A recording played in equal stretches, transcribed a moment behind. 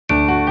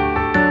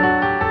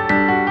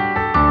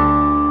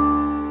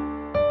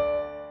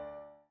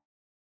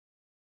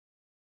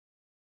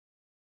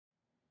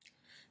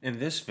In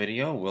this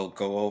video, we'll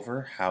go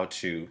over how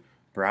to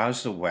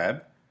browse the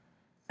web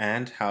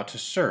and how to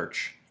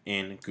search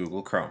in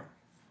Google Chrome.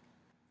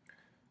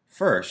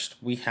 First,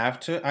 we have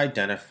to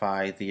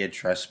identify the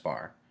address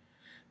bar.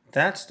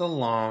 That's the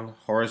long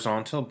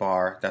horizontal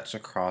bar that's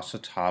across the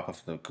top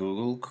of the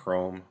Google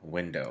Chrome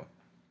window.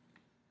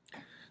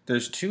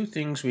 There's two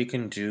things we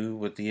can do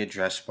with the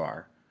address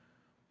bar.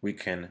 We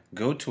can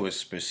go to a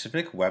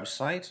specific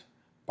website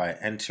by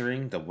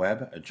entering the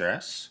web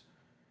address,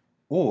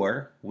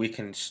 or we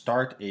can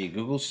start a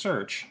Google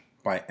search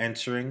by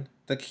entering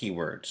the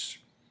keywords.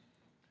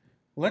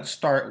 Let's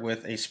start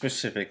with a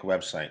specific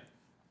website.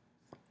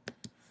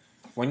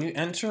 When you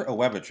enter a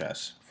web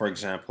address, for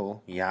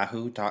example,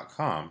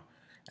 yahoo.com,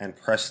 and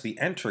press the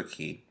Enter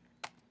key,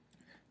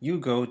 you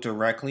go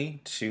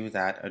directly to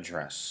that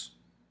address.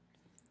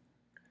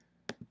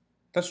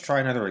 Let's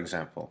try another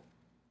example.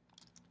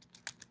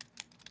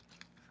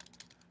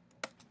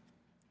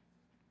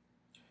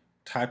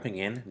 Typing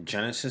in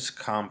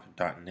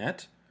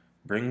genesiscomp.net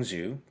brings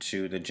you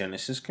to the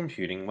Genesis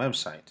Computing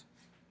website.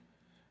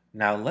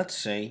 Now let's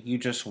say you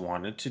just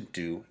wanted to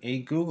do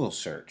a Google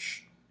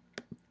search.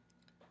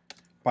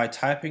 By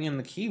typing in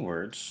the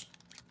keywords,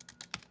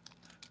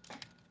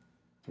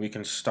 we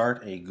can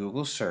start a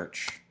Google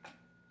search.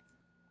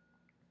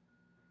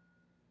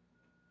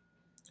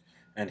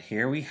 And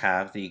here we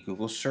have the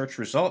Google search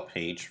result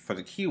page for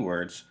the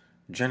keywords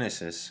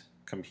Genesis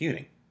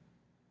Computing.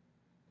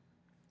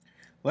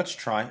 Let's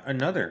try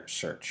another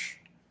search.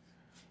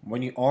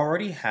 When you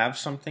already have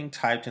something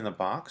typed in the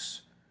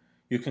box,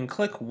 you can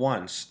click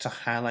once to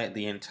highlight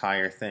the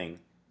entire thing,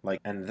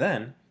 and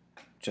then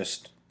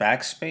just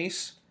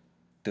backspace,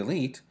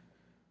 delete,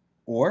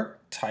 or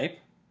type,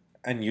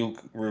 and you'll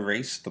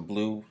erase the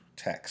blue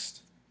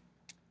text.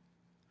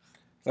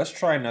 Let's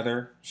try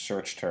another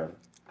search term.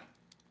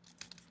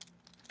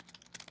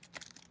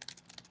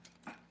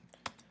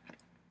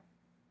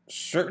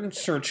 Certain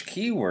search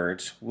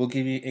keywords will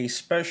give you a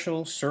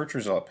special search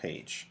result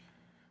page.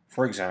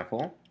 For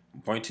example,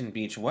 Boynton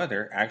Beach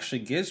weather actually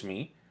gives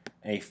me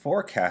a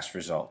forecast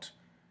result,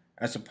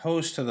 as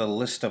opposed to the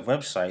list of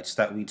websites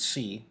that we'd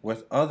see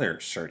with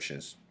other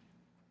searches.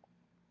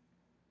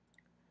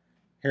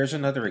 Here's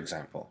another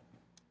example.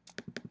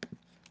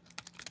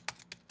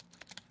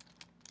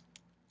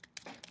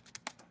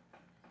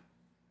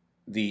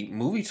 The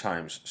Movie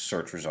Times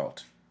search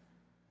result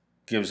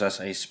gives us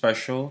a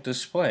special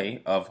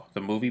display of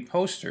the movie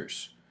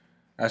posters,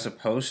 as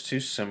opposed to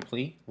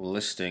simply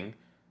listing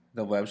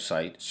the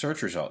website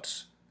search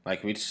results,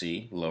 like we'd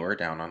see lower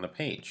down on the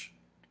page.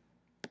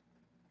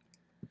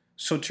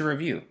 So to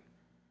review,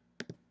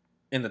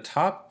 in the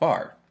top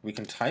bar, we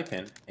can type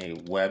in a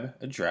web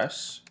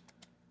address,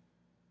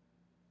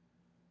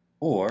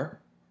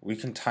 or we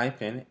can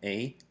type in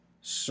a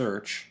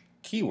search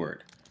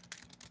keyword.